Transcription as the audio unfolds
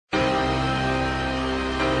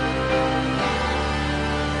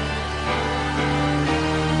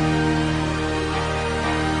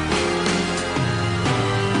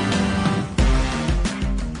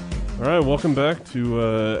right, welcome back to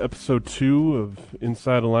episode 2 of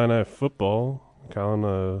Inside Illini Football.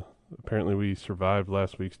 Colin, apparently we survived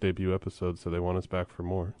last week's debut episode, so they want us back for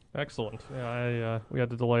more. Excellent. Yeah, we had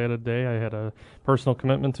to delay it a day. I had a personal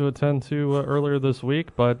commitment to attend to earlier this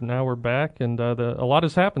week, but now we're back, and a lot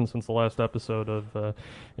has happened since the last episode of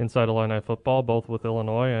Inside Illini Football, both with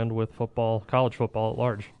Illinois and with college football at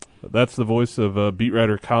large. That's the voice of beat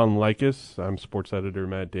writer Colin Likas. I'm sports editor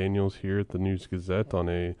Matt Daniels here at the News-Gazette on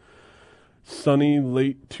a sunny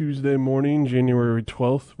late Tuesday morning, January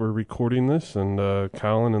 12th. We're recording this, and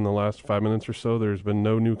Colin, in the last 5 minutes or so, there's been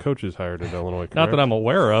no new coaches hired at Illinois, correct? Not that I'm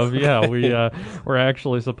aware of. Yeah, we're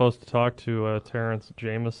actually supposed to talk to Terrence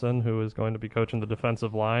Jamison, who is going to be coaching the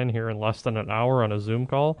defensive line here in less than an hour on a Zoom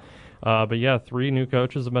call. But yeah, 3 new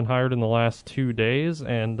coaches have been hired in the last 2 days,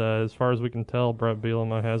 and as far as we can tell, Bret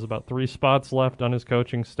Bielema has about 3 spots left on his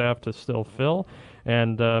coaching staff to still fill,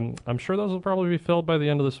 and I'm sure those will probably be filled by the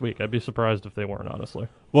end of this week. I'd be surprised if they weren't, honestly.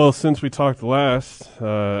 Well, since we talked last,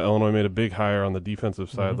 Illinois made a big hire on the defensive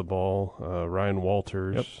side of the ball. Ryan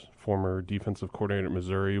Walters, former defensive coordinator at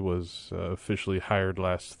Missouri, was officially hired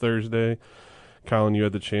last Thursday. Colin, you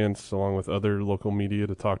had the chance, along with other local media,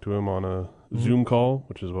 to talk to him on a Zoom call,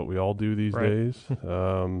 which is what we all do these days.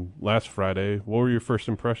 Last Friday, what were your first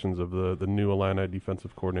impressions of the new Illini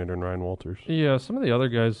defensive coordinator, Ryan Walters? Yeah, some of the other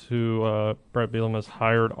guys who Bret Bielema has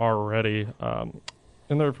hired already,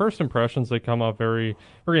 in their first impressions, they come off very,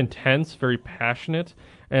 very intense, very passionate.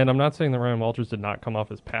 And I'm not saying that Ryan Walters did not come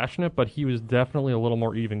off as passionate, but he was definitely a little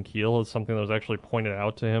more even keel. It's something that was actually pointed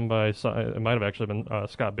out to him by, it might have actually been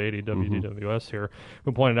Scott Beatty, WDWS here,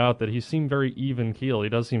 who pointed out that he seemed very even keel. He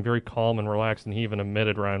does seem very calm and relaxed, and he even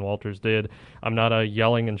admitted, Ryan Walters did, I'm not a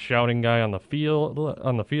yelling and shouting guy on the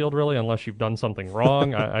field really, unless you've done something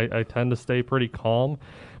wrong. I tend to stay pretty calm.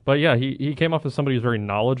 But yeah, he came off as somebody who's very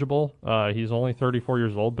knowledgeable. He's only 34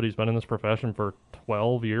 years old, but he's been in this profession for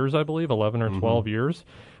 12 years, I believe, 11 or 12 years,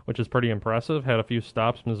 which is pretty impressive. Had a few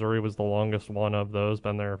stops. Missouri was the longest one of those,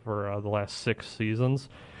 been there for the last 6 seasons.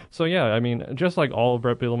 So yeah, I mean, just like all of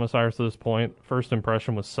Bret Bielema's hires to this point, first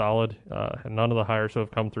impression was solid. And none of the hires who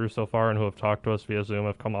have come through so far and who have talked to us via Zoom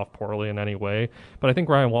have come off poorly in any way. But I think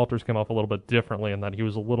Ryan Walters came off a little bit differently in that he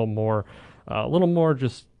was a little more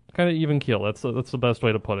just kind of even keel. That's the best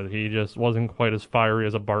way to put it. He just wasn't quite as fiery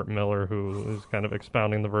as a Bart Miller, who is kind of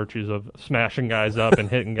expounding the virtues of smashing guys up and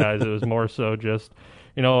hitting guys. It was more so just,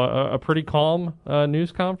 a pretty calm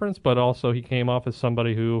news conference, but also he came off as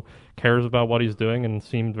somebody who cares about what he's doing and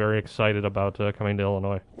seemed very excited about coming to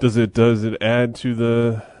Illinois. Does it add to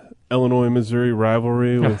the Illinois-Missouri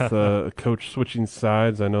rivalry with a coach switching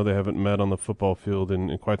sides? I know they haven't met on the football field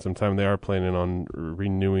in quite some time. They are planning on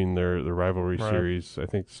renewing their rivalry series, I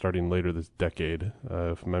think, starting later this decade,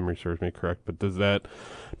 if memory serves me correct. But does that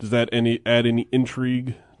add any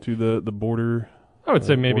intrigue to the border? I would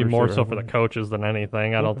say maybe more so for the coaches than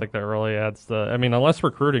anything. I don't think that really adds unless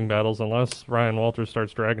recruiting battles, unless Ryan Walters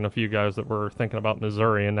starts dragging a few guys that were thinking about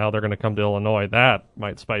Missouri and now they're going to come to Illinois, that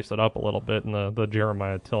might spice it up a little bit in the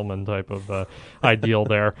Jeremiah Tillman type of ideal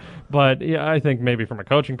there. But yeah, I think maybe from a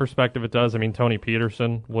coaching perspective it does. I mean, Tony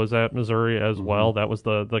Peterson was at Missouri as well. That was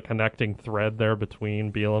the connecting thread there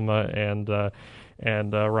between Bielema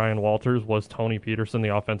and Ryan Walters was Tony Peterson,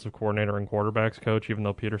 the offensive coordinator and quarterbacks coach, even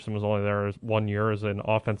though Peterson was only there 1 year as an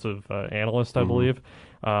offensive analyst, I believe.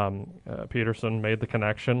 Peterson made the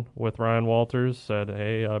connection with Ryan Walters, said,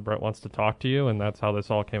 hey, Bret wants to talk to you, and that's how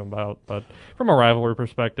this all came about. But from a rivalry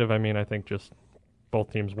perspective, I mean, I think just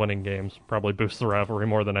both teams winning games probably boosts the rivalry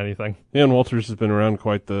more than anything. Yeah, and Walters has been around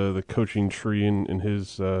quite the coaching tree in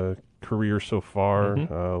his career so far.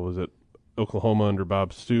 Was at Oklahoma under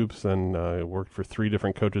Bob Stoops, and worked for 3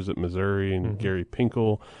 different coaches at Missouri, and Gary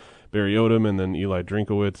Pinkel, Barry Odom, and then Eli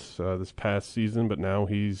Drinkowitz this past season. But now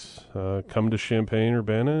he's come to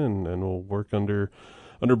Champaign-Urbana and will work under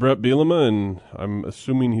Bret Bielema, and I'm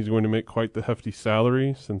assuming he's going to make quite the hefty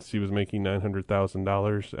salary since he was making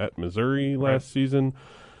 $900,000 at Missouri last season.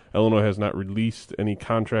 Illinois has not released any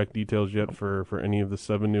contract details yet for any of the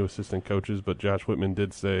 7 new assistant coaches, but Josh Whitman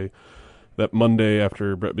did say that Monday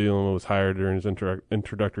after Bret Bielema was hired during his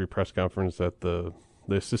introductory press conference that the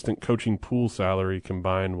assistant coaching pool salary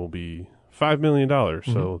combined will be $5 million.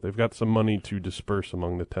 So they've got some money to disperse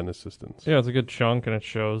among the 10 assistants. Yeah, it's a good chunk, and it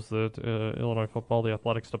shows that Illinois football, the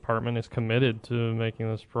athletics department, is committed to making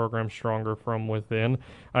this program stronger from within.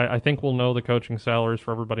 I think we'll know the coaching salaries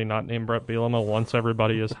for everybody not named Bret Bielema once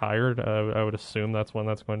everybody is hired. I would assume that's when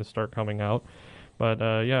that's going to start coming out. But,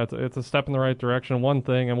 yeah, it's a step in the right direction. One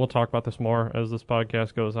thing, and we'll talk about this more as this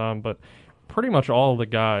podcast goes on, but pretty much all of the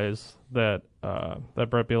guys that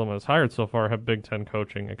Bret Bielema has hired so far have Big Ten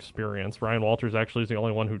coaching experience. Ryan Walters actually is the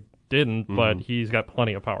only one who didn't, but he's got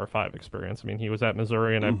plenty of Power 5 experience. I mean, he was at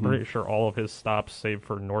Missouri, and I'm pretty sure all of his stops, save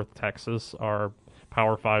for North Texas, are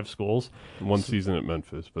Power 5 schools. One season at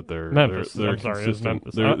Memphis, but they're Memphis. They're I'm sorry, it's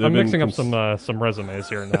Memphis. They've I'm been mixing up some resumes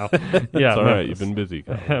here now. Yeah, it's all right. Memphis. You've been busy.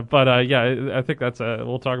 But yeah, I think that's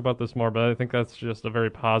we'll talk about this more, but I think that's just a very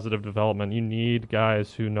positive development. You need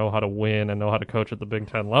guys who know how to win and know how to coach at the Big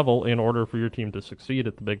Ten level in order for your team to succeed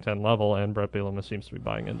at the Big Ten level, and Brett Bielema seems to be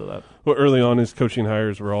buying into that. Well, early on, his coaching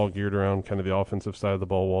hires were all geared around kind of the offensive side of the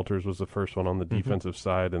ball. Walters was the first one on the defensive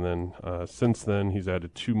side, and then since then, he's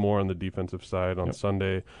added 2 more on the defensive side. On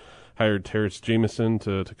Sunday, hired Terrence Jamison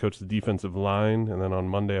to coach the defensive line, and then on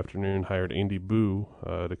Monday afternoon hired Andy Boo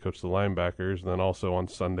to coach the linebackers, and then also on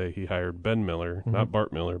Sunday he hired Ben Miller, not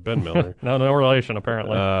Bart Miller, Ben Miller. No relation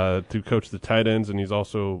apparently. To coach the tight ends,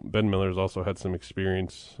 and Ben Miller's also had some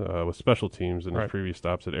experience with special teams in his previous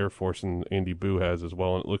stops at Air Force, and Andy Boo has as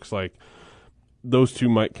well, and it looks like those two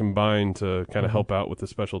might combine to kind of help out with the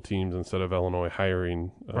special teams instead of Illinois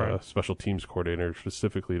hiring a special teams coordinator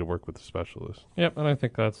specifically to work with the specialists. Yep, and I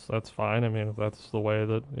think that's fine. I mean, if that's the way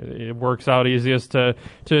that it works out easiest to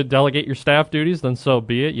delegate your staff duties, then so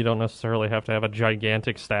be it. You don't necessarily have to have a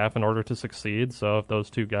gigantic staff in order to succeed. So if those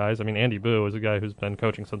two guys, I mean, Andy Boo is a guy who's been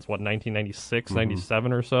coaching since, 1996,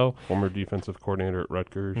 97 or so. Former defensive coordinator at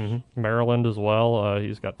Rutgers. Maryland as well.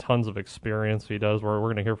 He's got tons of experience. He does. We're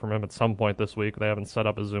going to hear from him at some point this week. They haven't set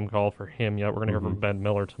up a Zoom call for him yet. We're going to hear from Ben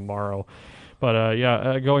Miller tomorrow. But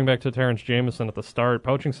going back to Terrence Jamison at the start,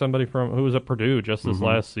 poaching somebody who was at Purdue just this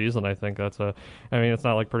last season, I think it's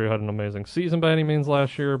not like Purdue had an amazing season by any means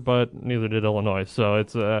last year, but neither did Illinois. So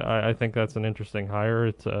I think that's an interesting hire.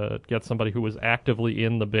 It gets somebody who was actively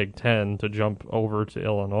in the Big Ten to jump over to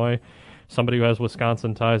Illinois. Somebody who has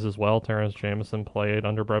Wisconsin ties as well. Terrence Jamison played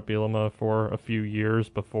under Brett Bielema for a few years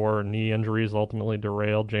before knee injuries ultimately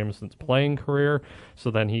derailed Jamison's playing career. So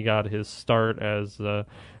then he got his start as an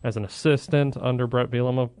assistant under Brett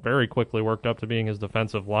Bielema. Very quickly worked up to being his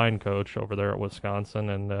defensive line coach over there at Wisconsin,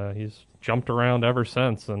 and he's jumped around ever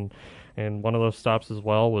since. And one of those stops as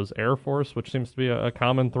well was Air Force, which seems to be a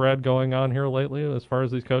common thread going on here lately as far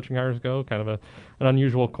as these coaching hires go. Kind of an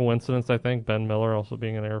unusual coincidence, I think. Ben Miller also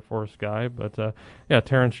being an Air Force guy. But,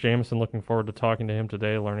 Terrence Jamison, looking forward to talking to him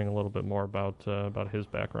today, learning a little bit more about his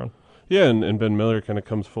background. Yeah, and Ben Miller kind of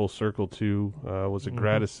comes full circle, too. Was a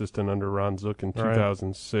grad assistant under Ron Zook in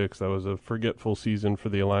 2006. That was a forgetful season for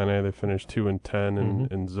the Illini. They finished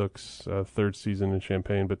 2-10 in Zook's third season in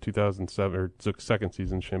Champaign, but 2007, or Zook's second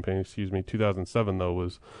season in Champaign, 2007, though,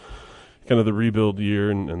 was kind of the rebuild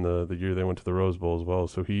year and the year they went to the Rose Bowl as well.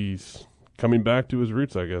 So he's coming back to his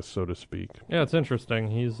roots, I guess, so to speak. Yeah, it's interesting.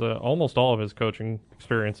 He's almost all of his coaching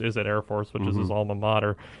experience is at Air Force, which is his alma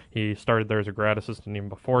mater. He started there as a grad assistant even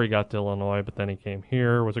before he got to Illinois, but then he came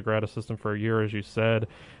here, was a grad assistant for a year, as you said.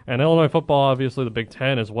 And Illinois football, obviously the Big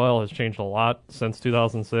Ten as well, has changed a lot since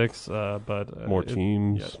 2006. But more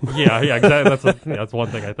teams. Yeah, exactly. That's one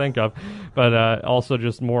thing I think of. But also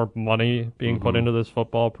just more money being put into this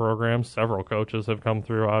football program. Several coaches have come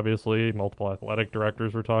through, obviously. Multiple athletic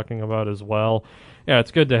directors we're talking about as well. Yeah,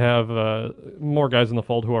 it's good to have more guys in the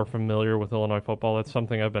fold who are familiar with Illinois football. That's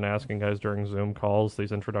something I've been asking guys during Zoom calls,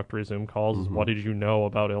 these introductory Zoom calls, is what did you know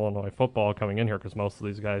about Illinois football coming in here? Because most of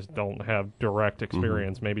these guys don't have direct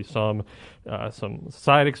experience. Maybe some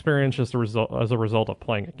side experience just as a result of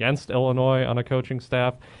playing against Illinois on a coaching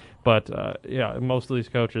staff. But, most of these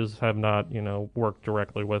coaches have not, worked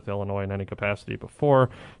directly with Illinois in any capacity before.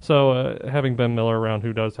 So having Ben Miller around,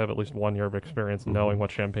 who does have at least 1 year of experience, knowing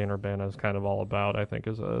what Champaign-Urbana is kind of all about, I think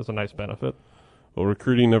is a nice benefit. Well,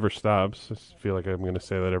 recruiting never stops. I feel like I'm going to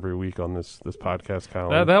say that every week on this podcast,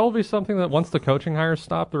 Colin. That will be something that once the coaching hires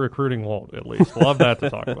stop, the recruiting won't, at least. Love that to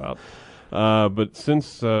talk about. But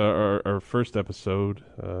since our first episode,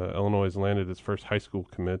 Illinois has landed its first high school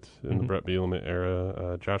commit in the Brett Bielema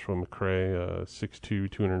era. Joshua McCray, 6'2",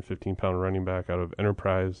 215-pound running back out of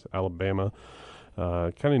Enterprise, Alabama,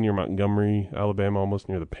 kind of near Montgomery, Alabama, almost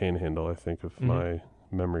near the Panhandle, I think, if my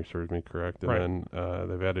memory serves me correct. And then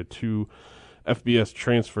they've added 2 FBS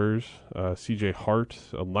transfers, C.J. Hart,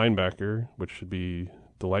 a linebacker, which should be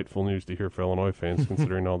delightful news to hear for Illinois fans,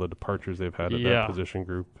 considering all the departures they've had at that position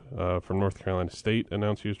group. From North Carolina State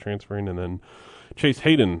announced he was transferring, and then Chase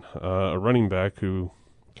Hayden, a running back who,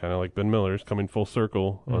 kind of like Ben Miller, is coming full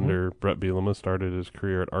circle under Brett Bielema, started his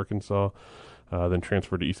career at Arkansas, then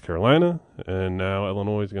transferred to East Carolina, and now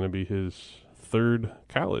Illinois is going to be his third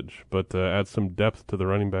college, but adds some depth to the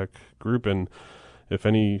running back group. And if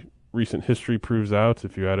any recent history proves out,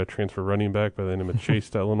 if you add a transfer running back by the name of Chase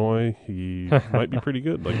to Illinois, he might be pretty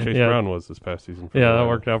good, like Chase Brown was this past season. That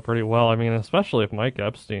worked out pretty well. I mean, especially if Mike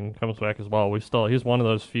Epstein comes back as well. He's one of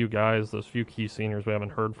those few guys, those few key seniors we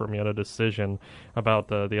haven't heard from yet a decision about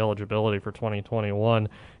the eligibility for 2021.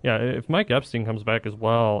 Yeah, if Mike Epstein comes back as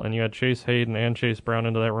well, and you had Chase Hayden and Chase Brown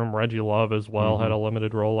into that room, Reggie Love as well had a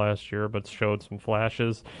limited role last year, but showed some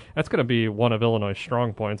flashes. That's going to be one of Illinois'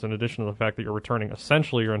 strong points, in addition to the fact that you're returning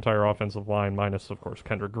essentially your entire offensive line, minus, of course,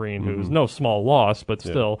 Kendrick Green, who's no small loss, but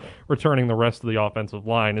still returning the rest of the offensive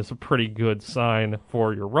line is a pretty good sign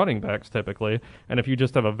for your running backs typically. And if you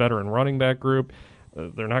just have a veteran running back group,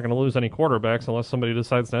 they're not going to lose any quarterbacks unless somebody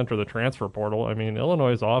decides to enter the transfer portal. I mean,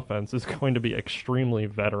 Illinois' offense is going to be extremely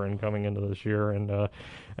veteran coming into this year, and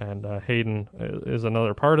Hayden is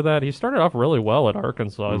another part of that. He started off really well at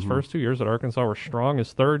Arkansas. His first 2 years at Arkansas were strong.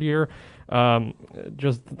 His third year,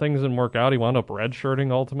 just things didn't work out. He wound up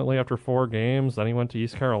redshirting ultimately after 4 games. Then he went to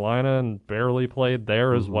East Carolina and barely played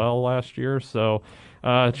there as well last year. So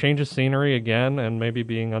change of scenery again, and maybe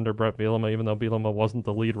being under Brett Bielema, even though Bielema wasn't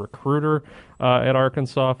the lead recruiter at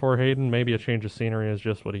Arkansas for Hayden, maybe a change of scenery is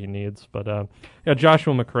just what he needs. But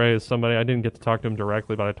Joshua McCray is somebody, I didn't get to talk to him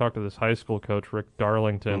directly, but I talked to this high school coach, Rick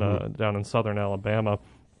Darlington, down in southern Alabama.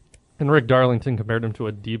 And Rick Darlington compared him to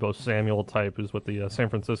a Deebo Samuel type, who's with the San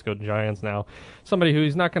Francisco Giants now. Somebody who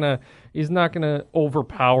he's not gonna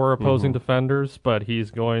overpower opposing defenders, but he's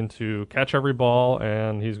going to catch every ball,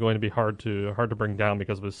 and he's going to be hard to bring down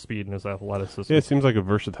because of his speed and his athleticism. Yeah, it seems like a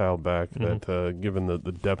versatile back that, given the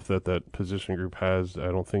depth that position group has, I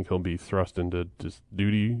don't think he'll be thrust into just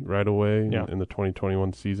duty right away in the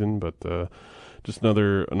 2021 season, but just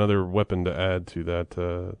another weapon to add to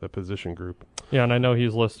that position group. Yeah, and I know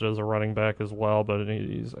he's listed as a running back as well, but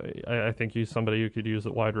I think he's somebody you could use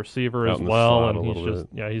at wide receiver as well, and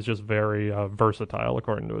he's just very versatile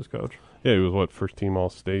according to his coach. Yeah, he was first team All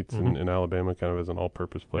States in Alabama, kind of as an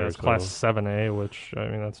all-purpose player. Yeah, it's Class 7A, which I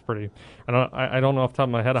mean that's pretty. I don't know off the top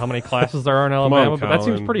of my head how many classes there are in Alabama, but that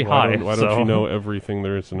seems pretty high. Why don't you know everything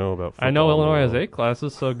there is to know about football? I know Illinois has 8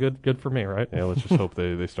 classes, so good for me, right? Yeah, let's just hope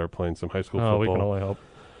they start playing some high school football. We can only hope.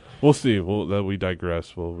 We'll see. We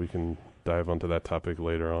digress. We can dive onto that topic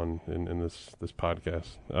later on in this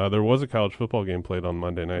podcast. There was a college football game played on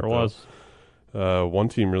Monday night. There was. One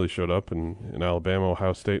team really showed up in Alabama.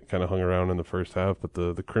 Ohio State kind of hung around in the first half, but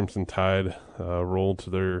the Crimson Tide rolled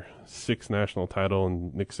to their 6th national title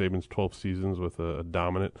in Nick Saban's 12 seasons with a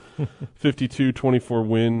dominant 52-24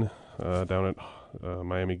 win down at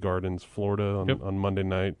Miami Gardens, Florida on Monday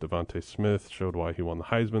night. Devontae Smith showed why he won the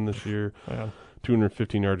Heisman this year.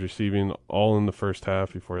 215 yards receiving, all in the first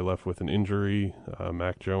half before he left with an injury.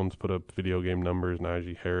 Mac Jones put up video game numbers,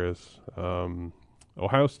 Najee Harris.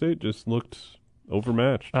 Ohio State just looked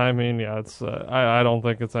overmatched. I mean, it's I don't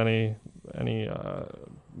think it's any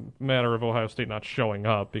matter of Ohio State not showing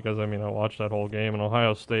up, because I mean I watched that whole game, and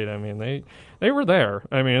Ohio State, I mean they were there.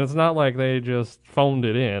 I mean, it's not like they just phoned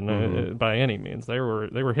it in by any means. They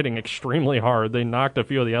were hitting extremely hard. They knocked a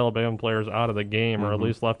few of the Alabama players out of the game, or at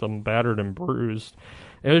least left them battered and bruised.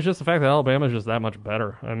 It was just the fact that Alabama is just that much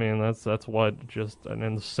better. I mean, that's what just an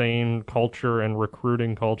insane culture and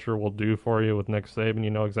recruiting culture will do for you with Nick Saban.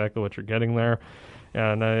 You know exactly what you're getting there.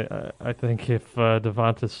 And I think if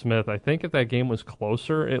Devonta Smith, I think if that game was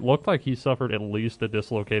closer, it looked like he suffered at least a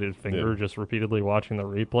dislocated finger just repeatedly watching the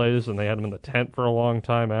replays, and they had him in the tent for a long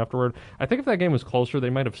time afterward. I think if that game was closer, they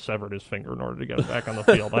might have severed his finger in order to get him back on the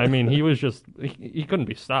field. I mean, he was just, he couldn't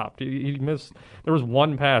be stopped. He missed, there was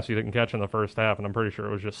one pass he didn't catch in the first half, and I'm pretty sure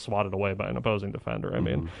it was just swatted away by an opposing defender. I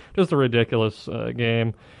mean, just a ridiculous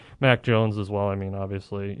game. Mac Jones as well. I mean,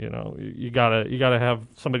 obviously, you know, you gotta have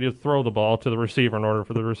somebody to throw the ball to the receiver in order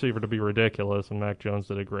for the receiver to be ridiculous. And Mac Jones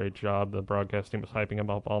did a great job. The broadcast team was hyping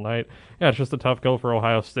him up all night. Yeah, it's just a tough go for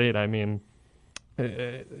Ohio State. I mean,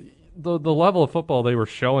 the level of football they were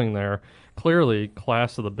showing there, clearly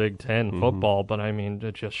class of the Big Ten football. But I mean,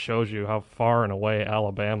 it just shows you how far and away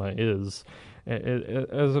Alabama is.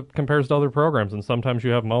 As it compares to other programs, and sometimes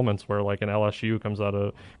you have moments where, like, an LSU comes out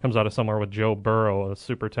of somewhere with Joe Burrow, a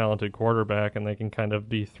super talented quarterback, and they can kind of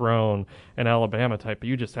dethrone an Alabama type. But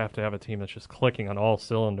you just have to have a team that's just clicking on all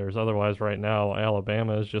cylinders. Otherwise, right now,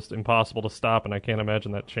 Alabama is just impossible to stop, and I can't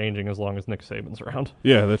imagine that changing as long as Nick Saban's around.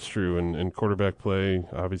 Yeah, that's true. And quarterback play,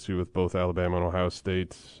 obviously, with both Alabama and Ohio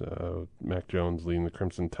State, Mac Jones leading the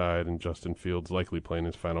Crimson Tide, and Justin Fields likely playing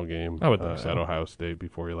his final game at Ohio State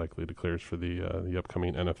before he likely declares for the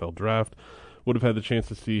upcoming NFL draft. Would have had the chance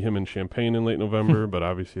to see him in Champaign in late November, but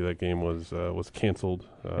obviously that game was canceled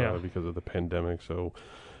because of the pandemic. So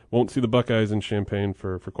won't see the Buckeyes in Champaign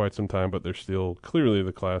for quite some time, but they're still clearly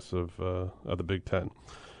the class of the Big Ten.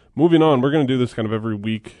 Moving on, we're going to do this kind of every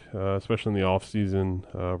week, especially in the off season.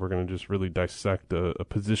 We're going to just really dissect a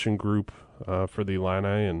position group for the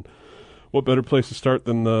Illini, and what better place to start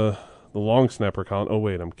than the long snapper, Colin? Oh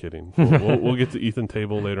wait, I'm kidding. We'll get to Ethan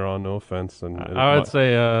Table later on. No offense. And I would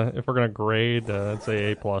say if we're going to grade, I'd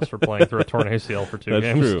say A+ for playing through a torn ACL for 2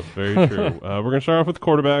 games. That's true. Very true. We're going to start off with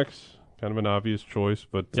quarterbacks. Kind of an obvious choice,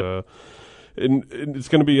 but. Yep. And it's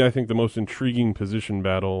going to be, I think, the most intriguing position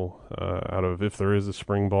battle out of if there is a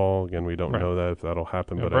spring ball. Again, we don't know that if that'll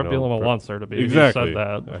happen. Yeah, but Brett I know Bielema wants there to be. Exactly. He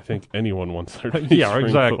said that. I think anyone wants there to be. Yeah, spring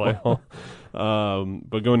exactly. football.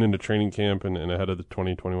 But going into training camp and ahead of the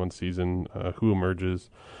 2021 season, who emerges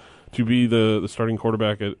to be the starting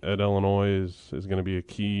quarterback at Illinois is going to be a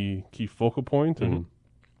key focal point. And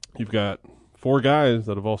you've got 4 guys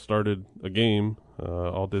that have all started a game.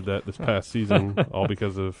 All did that this past season, all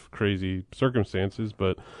because of crazy circumstances.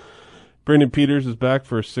 But Brandon Peters is back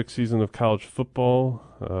for a 6th season of college football.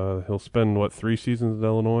 He'll spend, 3 seasons at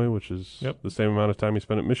Illinois, which is the same amount of time he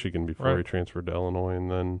spent at Michigan before he transferred to Illinois.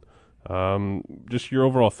 And then just your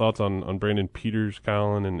overall thoughts on Brandon Peters,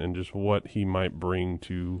 Colin, and just what he might bring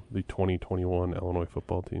to the 2021 Illinois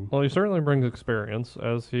football team. Well, he certainly brings experience,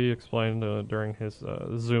 as he explained during his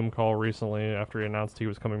Zoom call recently after he announced he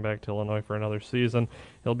was coming back to Illinois for another season.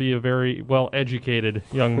 He'll be a very well-educated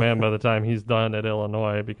young man by the time he's done at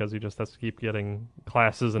Illinois, because he just has to keep getting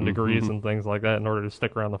classes and degrees and things like that in order to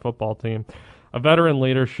stick around the football team. A veteran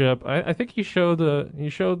leadership. I think he showed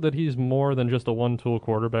that he's more than just a one-tool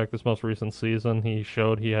quarterback this most recent season. He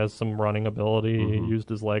showed he has some running ability. He used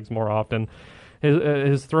his legs more often.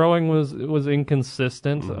 His throwing was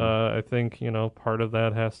inconsistent. I think part of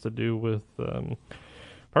that has to do with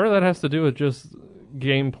just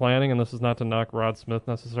game planning, and this is not to knock Rod Smith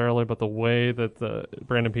necessarily, but the way that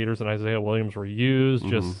Brandon Peters and Isaiah Williams were used,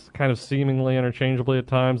 just kind of seemingly interchangeably at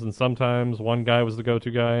times, and sometimes one guy was the go-to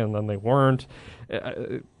guy and then they weren't.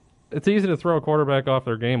 It's easy to throw a quarterback off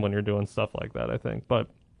their game when you're doing stuff like that, I think. But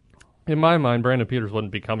in my mind, Brandon Peters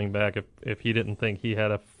wouldn't be coming back if he didn't think he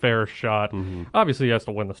had a fair shot. Obviously, he has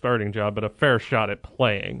to win the starting job, but a fair shot at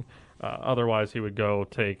playing. Otherwise, he would go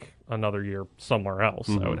take another year somewhere else.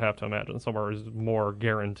 I would have to imagine somewhere is more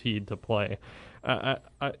guaranteed to play. I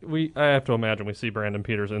have to imagine we see Brandon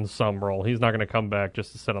Peters in some role. He's not going to come back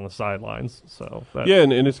just to sit on the sidelines. So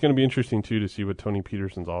and it's going to be interesting too to see what Tony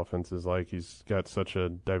Peterson's offense is like. He's got such a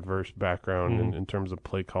diverse background in terms of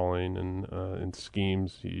play calling and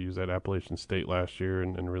schemes. He was at Appalachian State last year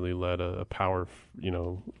and really led a power,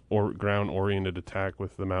 or ground oriented attack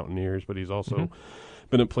with the Mountaineers. But he's also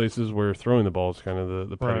been at places where throwing the ball is kind of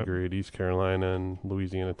the pedigree at East Carolina and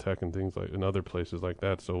Louisiana Tech and things and other places like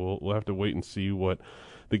that. So we'll have to wait and see what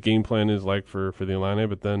the game plan is like for the Illini.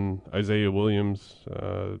 But then Isaiah Williams,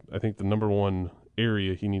 I think the number one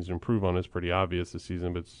area he needs to improve on is pretty obvious this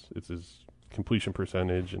season, but it's his completion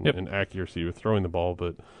percentage and accuracy with throwing the ball.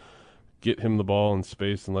 But get him the ball in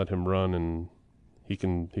space and let him run, and he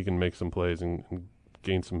can make some plays and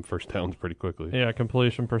gain some first downs pretty quickly. Yeah,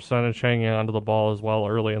 completion percentage, hanging onto the ball as well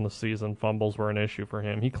early in the season. Fumbles were an issue for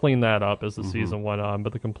him. He cleaned that up as the season went on,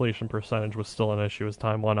 but the completion percentage was still an issue as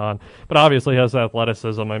time went on. But obviously has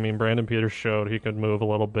athleticism. I mean, Brandon Peters showed he could move a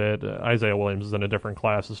little bit. Isaiah Williams is in a different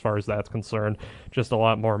class as far as that's concerned. Just a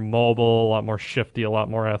lot more mobile, a lot more shifty, a lot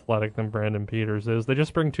more athletic than Brandon Peters is. They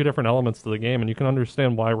just bring two different elements to the game, and you can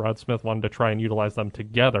understand why Rod Smith wanted to try and utilize them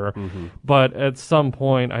together. But at some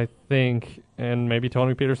point, I think, and maybe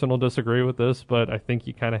Tony Peterson will disagree with this, but I think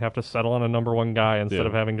you kind of have to settle on a number one guy instead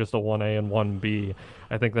of having just a 1A and 1B.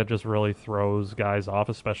 I think that just really throws guys off,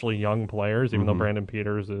 especially young players, even though Brandon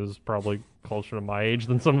Peters is probably closer to my age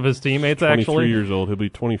than some of his teammates, 23 years old. He'll be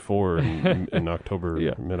 24 in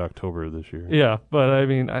October, mid-October of this year. Yeah, but I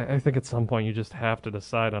mean, I think at some point you just have to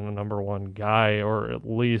decide on a number one guy, or at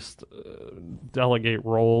least delegate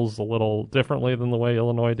roles a little differently than the way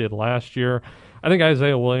Illinois did last year. I think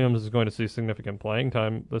Isaiah Williams is going to see significant playing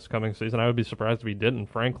time this coming season. I would be surprised if he didn't,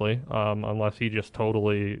 frankly, unless he just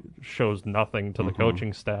totally shows nothing to the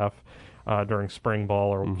coaching staff during spring ball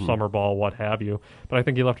or summer ball, what have you. But I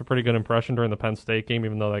think he left a pretty good impression during the Penn State game,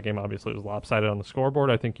 even though that game obviously was lopsided on the scoreboard.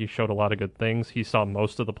 I think he showed a lot of good things. He saw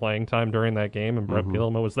most of the playing time during that game, and Brett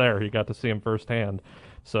Bielema was there. He got to see him firsthand.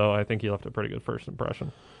 So I think he left a pretty good first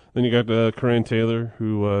impression. Then you got Coran Taylor,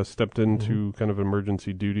 who stepped into kind of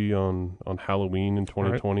emergency duty on Halloween in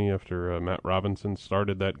 2020 after Matt Robinson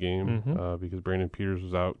started that game because Brandon Peters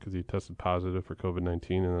was out because he tested positive for COVID-19,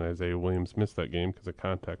 and then Isaiah Williams missed that game because of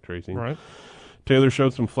contact tracing. Right. Taylor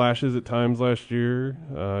showed some flashes at times last year,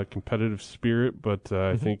 competitive spirit, but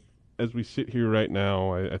I think as we sit here right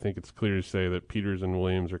now, I think it's clear to say that Peters and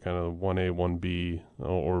Williams are kind of 1A, 1B,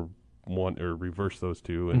 or one or reverse those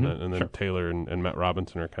two, and then Sure. Taylor and Matt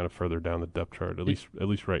Robinson are kind of further down the depth chart, at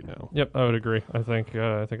least right now. Yep, I would agree. I think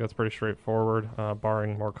that's pretty straightforward,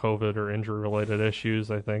 barring more COVID or injury related issues.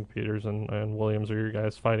 I think Peters and Williams are your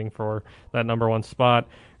guys fighting for that number one spot,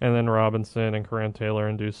 and then Robinson and Karan Taylor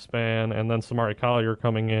and Deuce Spann, and then Samari Collier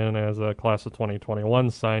coming in as a class of 2021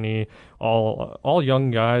 signee. All young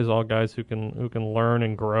guys, all guys who can learn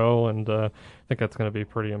and grow, and I think that's going to be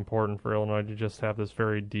pretty important for Illinois to just have this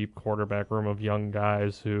very deep quarterback room of young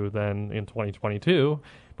guys who then in 2022,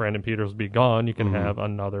 Brandon Peters will be gone. You can have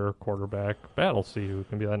another quarterback battle, see who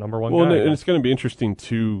can be that number one guy. And it's going to be interesting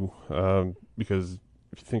too, because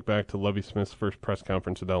if you think back to Lovie Smith's first press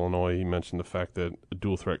conference at Illinois, he mentioned the fact that a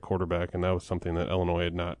dual threat quarterback, and that was something that Illinois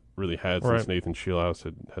had not really had since Nathan Shieldhouse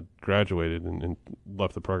had graduated and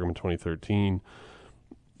left the program in 2013.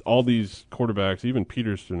 All these quarterbacks, even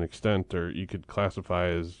Peters to an extent, or you could classify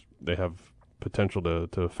as they have potential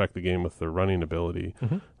to affect the game with their running ability.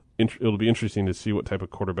 It'll be interesting to see what type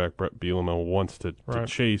of quarterback Brett Bielema wants to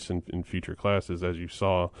chase in future classes. As you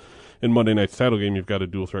saw in Monday night's title game, you've got a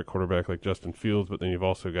dual threat quarterback like Justin Fields, but then you've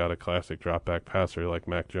also got a classic drop back passer like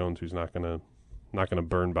Mac Jones, who's not gonna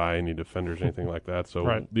burn by any defenders or anything like that.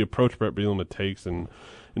 So the approach Brett Bielema takes in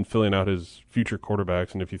filling out his future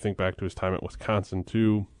quarterbacks, and if you think back to his time at Wisconsin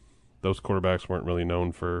too, those quarterbacks weren't really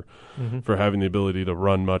known for having the ability to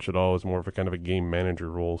run much at all. It was more of a kind of a game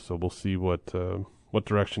manager role. So we'll see what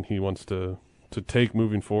direction he wants to take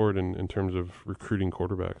moving forward in terms of recruiting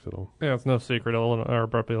quarterbacks at all. Yeah, it's no secret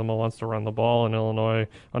Brett Bielema wants to run the ball, and Illinois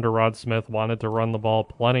under Rod Smith wanted to run the ball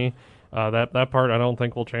plenty. That part I don't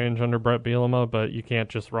think will change under Brett Bielema, but you can't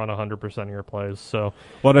just run 100% of your plays. So,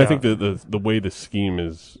 I think the way the scheme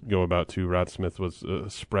is go about too. Rod Smith was a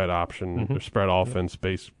spread option, or spread offense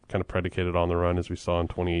based, kind of predicated on the run, as we saw in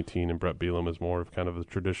 2018. And Brett Bielema is more of kind of a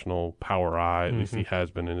traditional power eye. At least he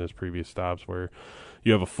has been in his previous stops, where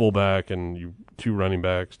you have a fullback and two running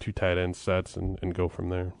backs, two tight end sets, and go from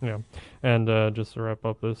there. Yeah, and just to wrap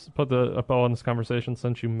up this, put a bow on this conversation,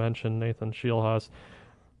 since you mentioned Nathan Shieldhouse.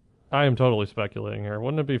 I am totally speculating here.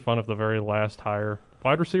 Wouldn't it be fun if the very last hire,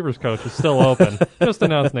 wide receivers coach, is still open? Just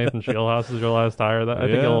announced Nathan Shieldhouse as your last hire. I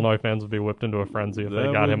think Illinois fans would be whipped into a frenzy if they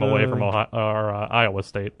got him away from Iowa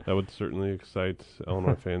State. That would certainly excite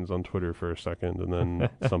Illinois fans on Twitter for a second, and then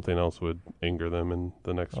something else would anger them in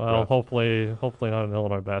the next breath. Hopefully not an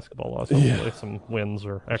Illinois basketball loss. Hopefully some wins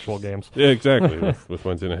or actual games. Yeah, exactly. with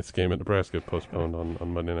Wednesday night's game at Nebraska postponed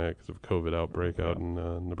on Monday night because of COVID outbreak out in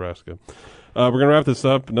Nebraska. We're going to wrap this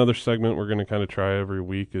up. Another segment we're going to kind of try every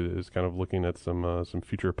week is kind of looking at some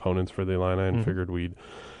future opponents for the Illini, and figured we'd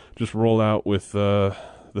just roll out with the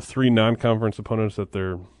three non-conference opponents that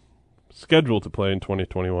they're scheduled to play in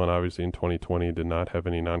 2021. Obviously, in 2020, did not have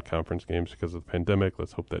any non-conference games because of the pandemic.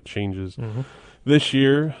 Let's hope that changes this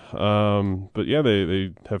year. But yeah,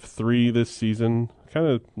 they have three this season, kind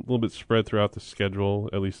of a little bit spread throughout the schedule,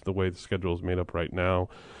 at least the way the schedule is made up right now.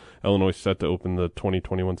 Illinois set to open the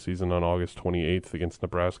 2021 season on August 28th against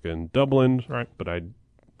Nebraska in Dublin. Right. But I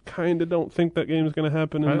kind of don't think that game is going to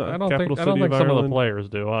happen in the capital city of Ireland. I don't think some of the players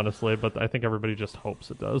do, honestly, but I think everybody just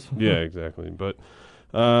hopes it does. Yeah, exactly. But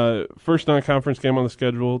first non-conference game on the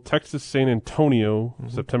schedule, Texas San Antonio,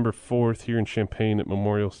 September 4th here in Champaign at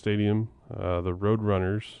Memorial Stadium. The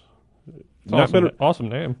Roadrunners. Awesome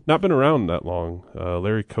name. Not been around that long.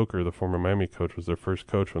 Larry Coker, the former Miami coach, was their first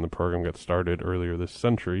coach when the program got started earlier this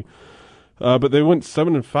century. But they went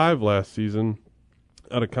 7-5 last season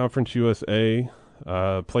out of Conference USA.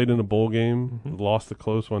 Played in a bowl game, lost the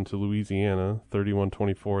close one to Louisiana,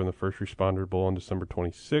 31-24 in the First Responder Bowl on December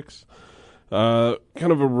 26th.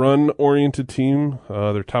 Kind of a run-oriented team.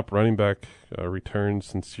 Their top running back returned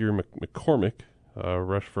Sincere McCormick.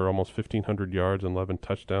 Rushed for almost 1,500 yards and 11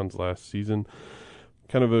 touchdowns last season.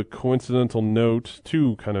 Kind of a coincidental note,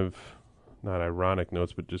 two kind of, not ironic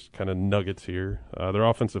notes, but just kind of nuggets here. Their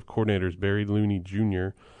offensive coordinator is Barry Looney Jr.,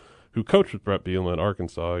 who coached with Brett Bielema at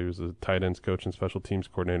Arkansas. He was a tight ends coach and special teams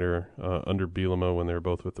coordinator under Bielema when they were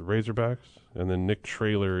both with the Razorbacks. And then Nick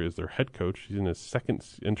Traylor is their head coach. He's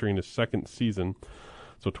entering his second season.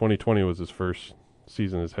 So 2020 was his first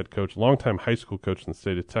season as head coach. Longtime high school coach in the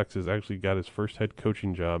state of Texas. Actually got his first head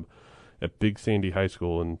coaching job at Big Sandy High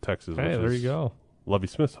School in Texas. Hey, there you go. Lovie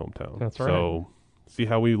Smith's hometown. That's right. So see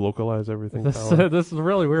how we localize everything? This is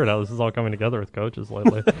really weird how this is all coming together with coaches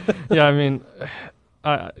lately. Yeah, I mean,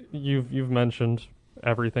 you've mentioned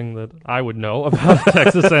everything that I would know about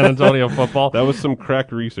Texas San Antonio football. That was some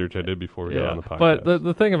cracked research I did before we got on the podcast. But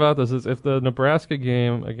the thing about this is if the Nebraska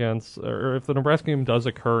game if the Nebraska game does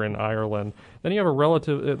occur in Ireland, then you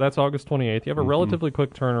have that's August 28th. You have a relatively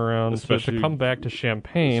quick turnaround to come back to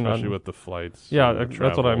Champaign. Especially with the flights. Yeah,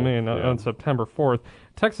 that's what I mean. On September 4th.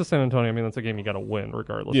 Texas San Antonio, I mean, that's a game you got to win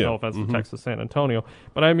regardless. No offense to Texas San Antonio.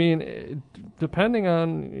 But I mean, depending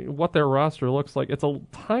on what their roster looks like, it's a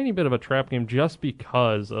tiny bit of a trap game just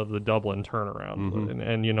because of the Dublin turnaround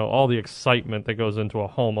and you know, all the excitement that goes into a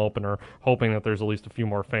home opener, hoping that there's at least a few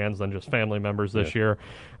more fans than just family members this year.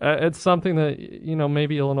 It's something that, you know,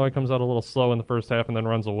 maybe Illinois comes out a little slow in the first half and then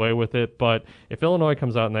runs away with it. But if Illinois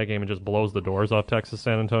comes out in that game and just blows the doors off Texas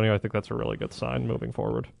San Antonio, I think that's a really good sign moving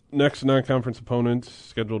forward. Next non-conference opponent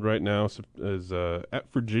scheduled right now is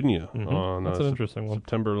at Virginia on that's an interesting one.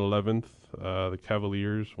 September 11th. The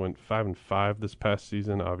Cavaliers went 5-5 this past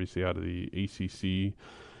season, obviously out of the ACC.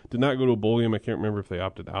 Did not go to a bowl game. I can't remember if they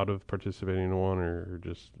opted out of participating in one or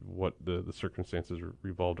just what the circumstances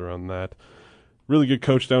revolved around that. Really good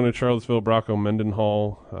coach down in Charlottesville, Brocco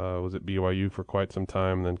Mendenhall, was at BYU for quite some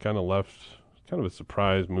time, then kind of left. Kind of a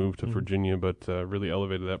surprise move to Virginia, but really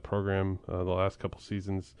elevated that program the last couple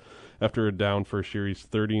seasons. After a down first year, he's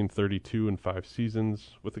 30-32 in 5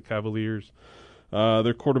 seasons with the Cavaliers.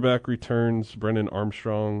 Their quarterback returns. Brennan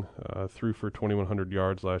Armstrong threw for 2,100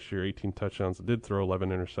 yards last year, 18 touchdowns. Did throw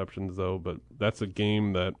 11 interceptions, though, but that's a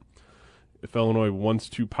game that if Illinois wants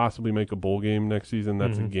to possibly make a bowl game next season,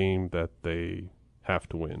 that's a game that they have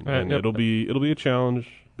to win. And it'll be a challenge.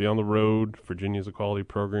 Be on the road. Virginia's a quality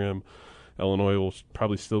program. Illinois will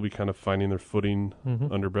probably still be kind of finding their footing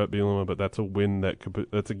under Brett Bielema, but that's a win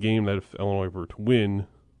that's a game that if Illinois were to win,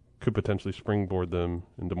 could potentially springboard them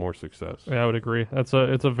into more success. Yeah, I would agree. It's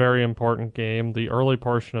a very important game. The early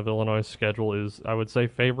portion of Illinois' schedule is, I would say,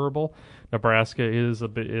 favorable. Nebraska is a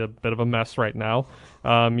bit of a mess right now.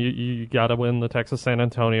 You got to win the Texas San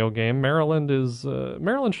Antonio game. Maryland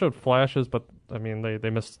showed flashes, but I mean they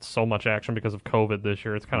missed so much action because of COVID this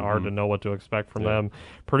year. It's kind of hard to know what to expect from them.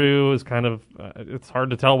 Purdue is kind of it's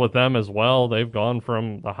hard to tell with them as well. They've gone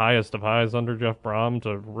from the highest of highs under Jeff Brom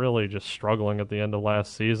to really just struggling at the end of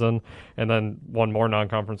last season. And then one more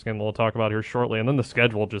non-conference game we'll talk about here shortly. And then the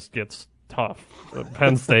schedule just gets tough.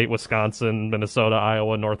 Penn State, Wisconsin, Minnesota,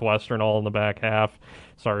 Iowa, Northwestern, all in the back half.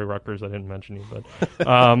 Sorry, Rutgers, I didn't mention you, but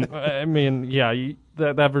I mean, yeah,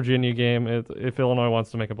 that Virginia game. If Illinois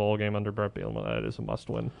wants to make a bowl game under Brett Bielema, that is a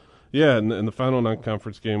must-win. Yeah, and the final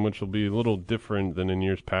non-conference game, which will be a little different than in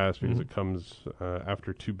years past because it comes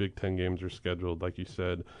after 2 Big Ten games are scheduled, like you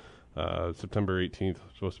said. September 18th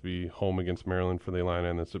supposed to be home against Maryland for the Illini,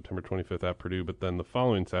 and then September 25th at Purdue. But then the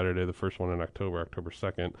following Saturday, the first one in October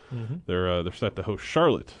 2nd, they're set to host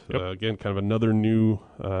Charlotte. Again, kind of another new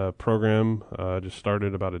program. Just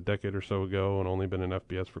started about a decade or so ago and only been in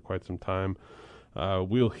FBS for quite some time.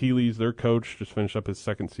 Will Healy's their coach, just finished up his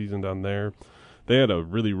 2nd season down there. They had a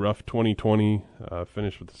really rough 2020,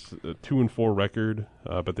 finished with a 2-4 record,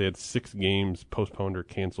 but they had 6 games postponed or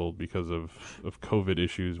canceled because of COVID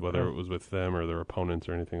issues, whether it was with them or their opponents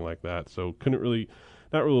or anything like that. So couldn't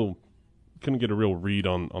get a real read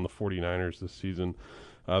on the 49ers this season.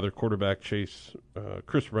 Their quarterback,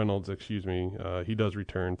 Chris Reynolds, he does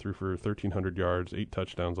return, threw for 1,300 yards, 8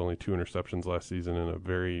 touchdowns, only 2 interceptions last season, in a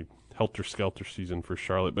very helter-skelter season for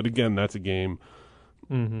Charlotte. But again, that's a game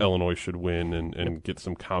Illinois should win and get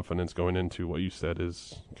some confidence going into what you said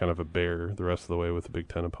is kind of a bear the rest of the way with the Big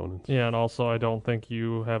Ten opponents. Yeah, and also I don't think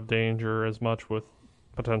you have danger as much with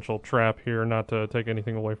potential trap here, not to take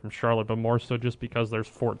anything away from Charlotte, but more so just because there's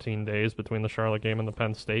 14 days between the Charlotte game and the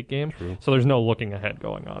Penn State game. True. So there's no looking ahead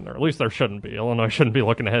going on there. At least there shouldn't be. Illinois shouldn't be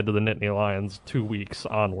looking ahead to the Nittany Lions 2 weeks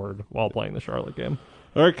onward while playing the Charlotte game.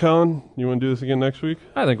 All right, Colin, you want to do this again next week?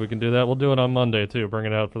 I think we can do that. We'll do it on Monday, too. Bring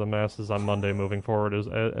it out for the masses on Monday moving forward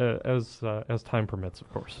as time permits,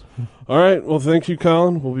 of course. All right. Well, thank you,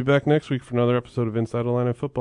 Colin. We'll be back next week for another episode of Inside Illini Football.